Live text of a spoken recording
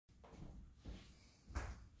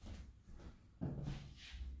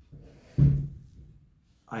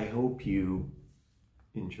I hope you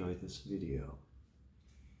enjoy this video.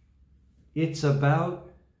 It's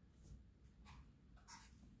about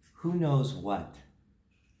who knows what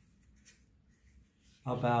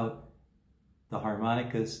about the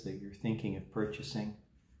harmonicas that you're thinking of purchasing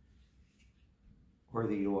or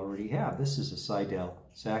that you already have. This is a Seidel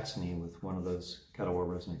Saxony with one of those kettlewell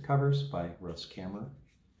resonant covers by Russ Kammerer.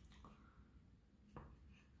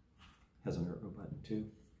 Has a mirror button too,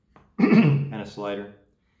 and a slider.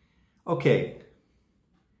 Okay,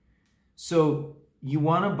 so you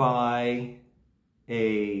want to buy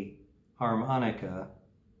a harmonica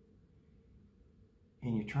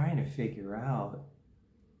and you're trying to figure out,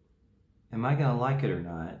 am I going to like it or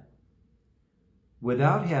not?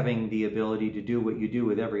 Without having the ability to do what you do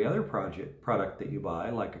with every other product that you buy,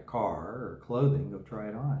 like a car or clothing, go try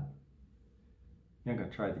it on. You're not going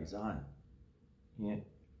to try these on.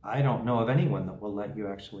 I don't know of anyone that will let you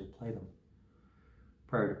actually play them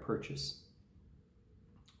prior to purchase.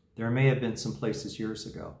 There may have been some places years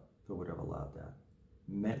ago that would have allowed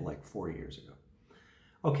that. Like 4 years ago.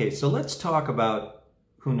 Okay, so let's talk about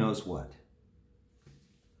who knows what.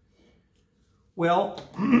 Well,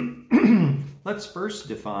 let's first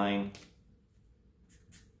define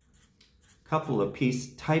a couple of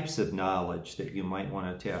types of knowledge that you might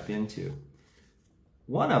want to tap into.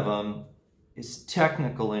 One of them is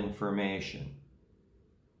technical information.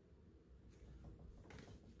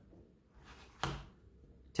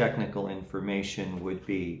 Technical information would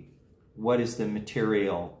be, what is the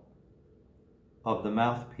material of the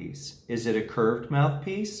mouthpiece? Is it a curved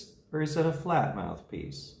mouthpiece or is it a flat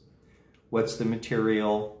mouthpiece? What's the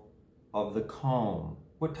material of the comb?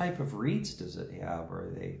 What type of reeds does it have?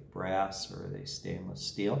 Are they brass or are they stainless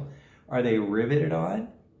steel? Are they riveted on?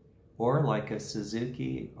 Or like a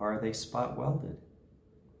Suzuki, are they spot welded?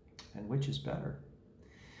 And which is better?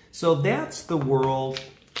 So that's the world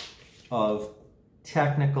of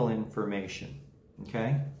technical information,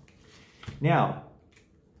 okay? Now,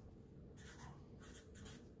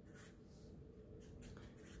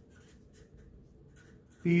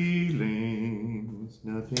 feelings,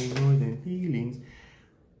 nothing more than feelings.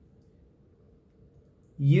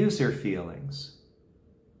 User feelings.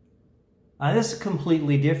 This is a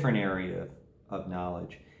completely different area of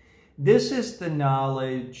knowledge. This is the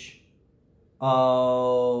knowledge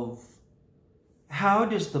of how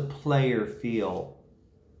does the player feel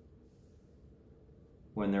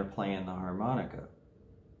when they're playing the harmonica?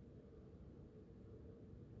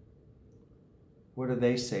 What do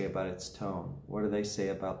they say about its tone? What do they say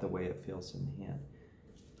about the way it feels in the hand?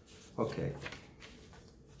 Okay.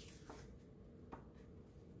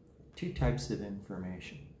 Two types of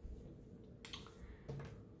information.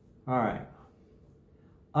 All right.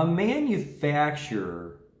 A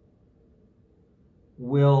manufacturer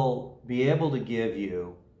will be able to give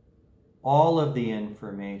you all of the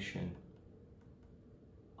information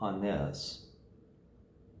on this,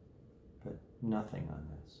 but nothing on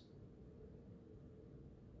this.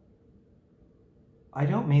 I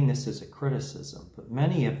don't mean this as a criticism, but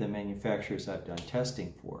many of the manufacturers I've done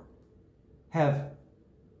testing for have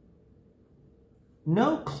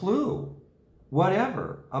no clue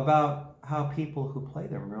whatever about how people who play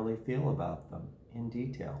them really feel about them in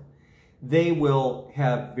detail. They will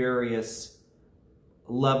have various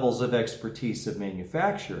levels of expertise of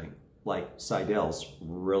manufacturing, like Seidel's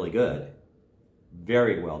really good,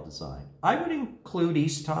 very well designed. I would include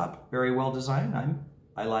Easttop, very well designed.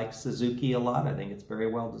 I like Suzuki a lot. I think it's very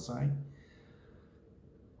well designed.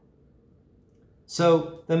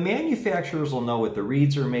 So the manufacturers will know what the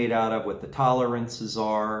reeds are made out of, what the tolerances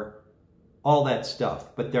are, all that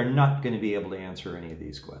stuff, but they're not going to be able to answer any of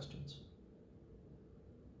these questions.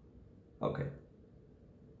 Okay.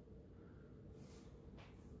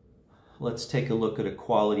 Let's take a look at a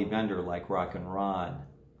quality vendor like Rock and Ron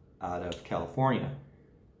out of California.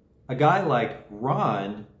 A guy like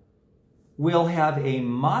Ron will have a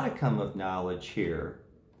modicum of knowledge here,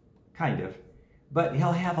 kind of, but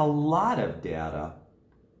he'll have a lot of data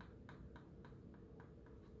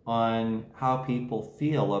on how people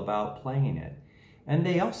feel about playing it. And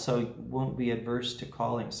they also won't be adverse to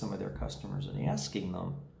calling some of their customers and asking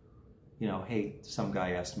them, you know, hey, some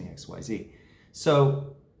guy asked me XYZ.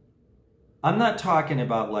 So I'm not talking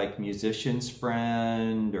about like Musician's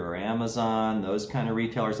Friend or Amazon, those kind of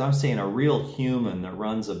retailers. I'm saying a real human that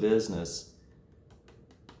runs a business.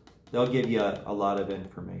 They'll give you a lot of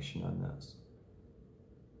information on this.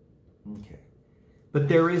 Okay. But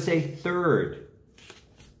there is a third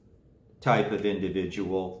type of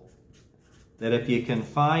individual that if you can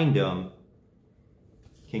find them,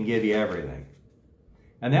 can give you everything.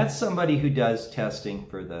 And that's somebody who does testing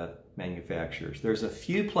for the manufacturers. There's a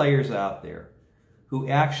few players out there who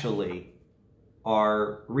actually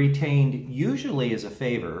are retained, usually as a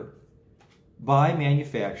favor, by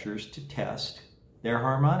manufacturers to test their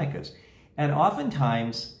harmonicas. And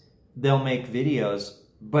oftentimes they'll make videos,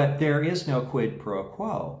 but there is no quid pro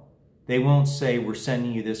quo. They won't say, we're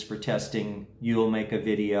sending you this for testing, you'll make a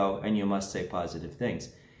video and you must say positive things.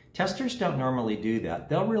 Testers don't normally do that.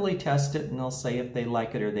 They'll really test it and they'll say if they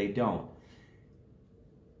like it or they don't.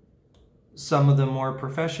 Some of the more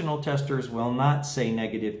professional testers will not say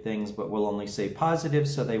negative things, but will only say positive,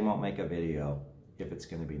 so they won't make a video if it's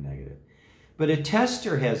going to be negative. But a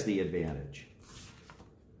tester has the advantage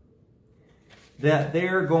that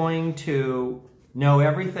they're going to know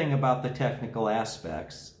everything about the technical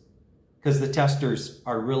aspects, because the testers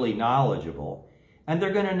are really knowledgeable, and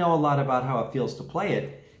they're going to know a lot about how it feels to play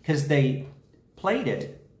it, because they played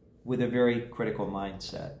it with a very critical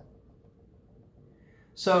mindset.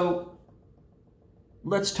 So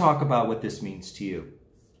let's talk about what this means to you.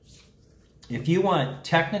 If you want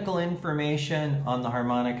technical information on the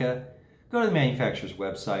harmonica, go to the manufacturer's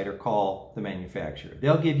website or call the manufacturer.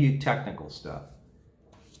 They'll give you technical stuff.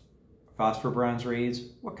 Phosphor bronze reeds,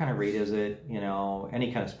 what kind of reed is it? You know,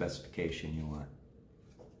 any kind of specification you want.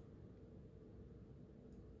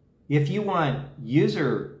 If you want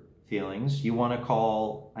user feelings, you want to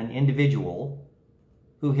call an individual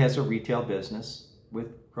who has a retail business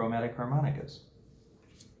with chromatic harmonicas.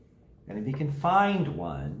 And if you can find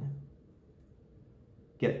one,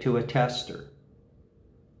 get to a tester.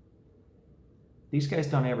 These guys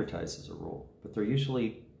don't advertise as a rule, but they're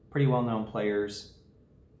usually pretty well-known players,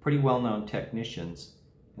 pretty well-known technicians,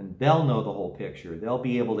 and they'll know the whole picture. They'll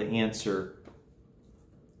be able to answer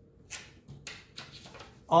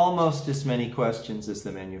almost as many questions as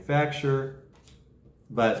the manufacturer,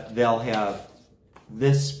 but they'll have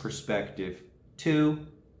this perspective too.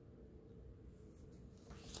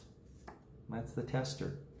 That's the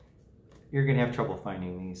tester. You're going to have trouble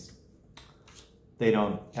finding these. They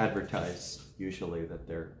don't advertise usually that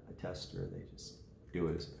they're a tester. They just do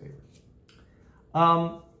it as a favor.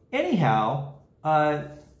 Anyhow,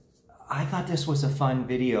 I thought this was a fun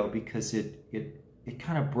video because it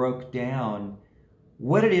kind of broke down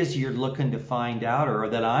what it is you're looking to find out, or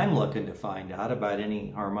that I'm looking to find out about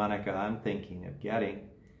any harmonica I'm thinking of getting,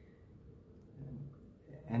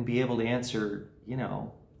 and be able to answer, you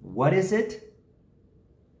know, what is it?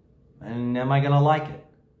 And am I going to like it?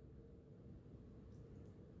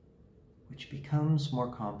 Which becomes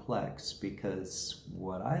more complex because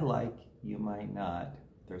what I like, you might not.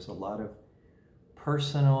 There's a lot of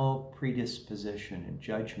personal predisposition and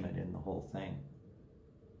judgment in the whole thing.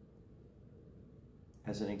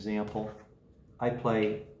 As an example, I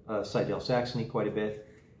play Seidel Saxony quite a bit.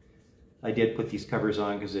 I did put these covers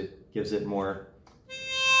on because it gives it more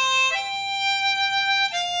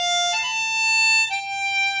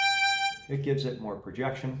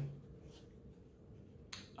projection,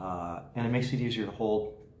 and it makes it easier to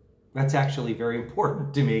hold. That's actually very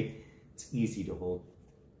important to me. It's easy to hold.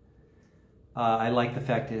 I like the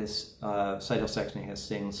fact that Seidel Saxony has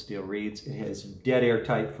stainless steel reeds. It has dead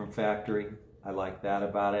airtight from factory. I like that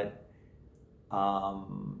about it.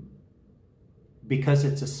 Because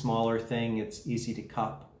it's a smaller thing, it's easy to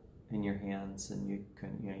cup in your hands, and you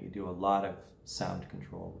do a lot of sound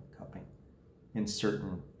control with cupping in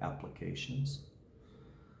certain applications.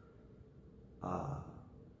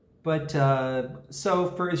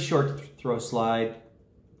 So for a short throw slide,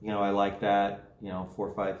 I like that. 4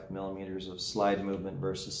 or 5 millimeters of slide movement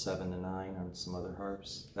versus 7 to 9 on some other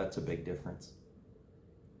harps. That's a big difference.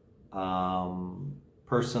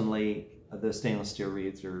 Personally, the stainless steel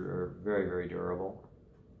reeds are very, very durable.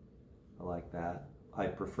 I like that. I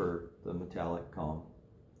prefer the metallic comb.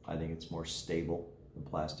 I think it's more stable. The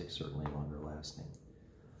plastic certainly longer lasting.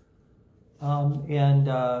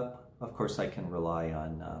 Of course, I can rely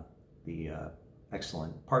on the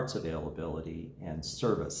excellent parts availability and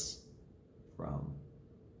service from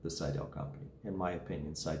the Seidel company. In my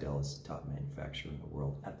opinion, Seidel is the top manufacturer in the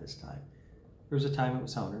world at this time. There was a time it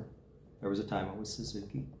was Hohner. There was a time it was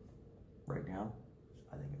Suzuki. Right now,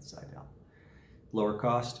 I think it's Seidel. Lower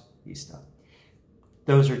cost, E-Stub.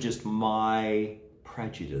 Those are just my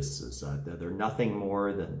prejudices. They're nothing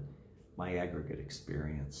more than my aggregate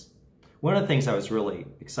experience. One of the things I was really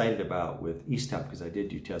excited about with E-Stub, because I did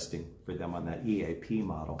do testing for them on that EAP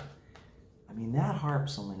model, I mean, that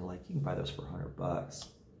harp's only you can buy those for $100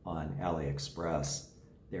 on AliExpress.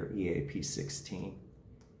 They're EAP 16.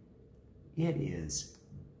 It is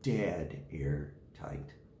dead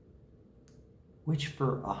airtight. Which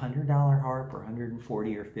for $100 harp or $140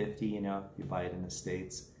 or $50, if you buy it in the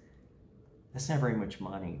States, that's not very much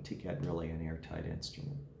money to get really an airtight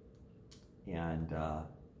instrument. And I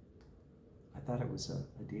thought it was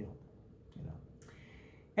a deal, you know.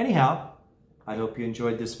 Anyhow, I hope you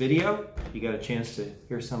enjoyed this video. You got a chance to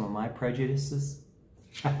hear some of my prejudices.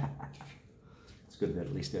 It's good that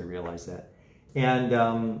at least I realized that.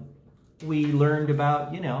 And we learned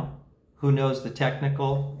about, you know, who knows the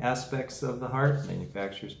technical aspects of the harp?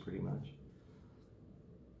 Manufacturers, pretty much.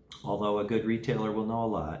 Although a good retailer will know a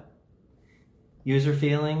lot. User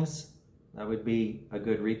feelings, that would be a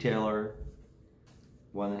good retailer.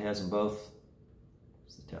 One that has them both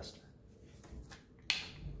is the tester.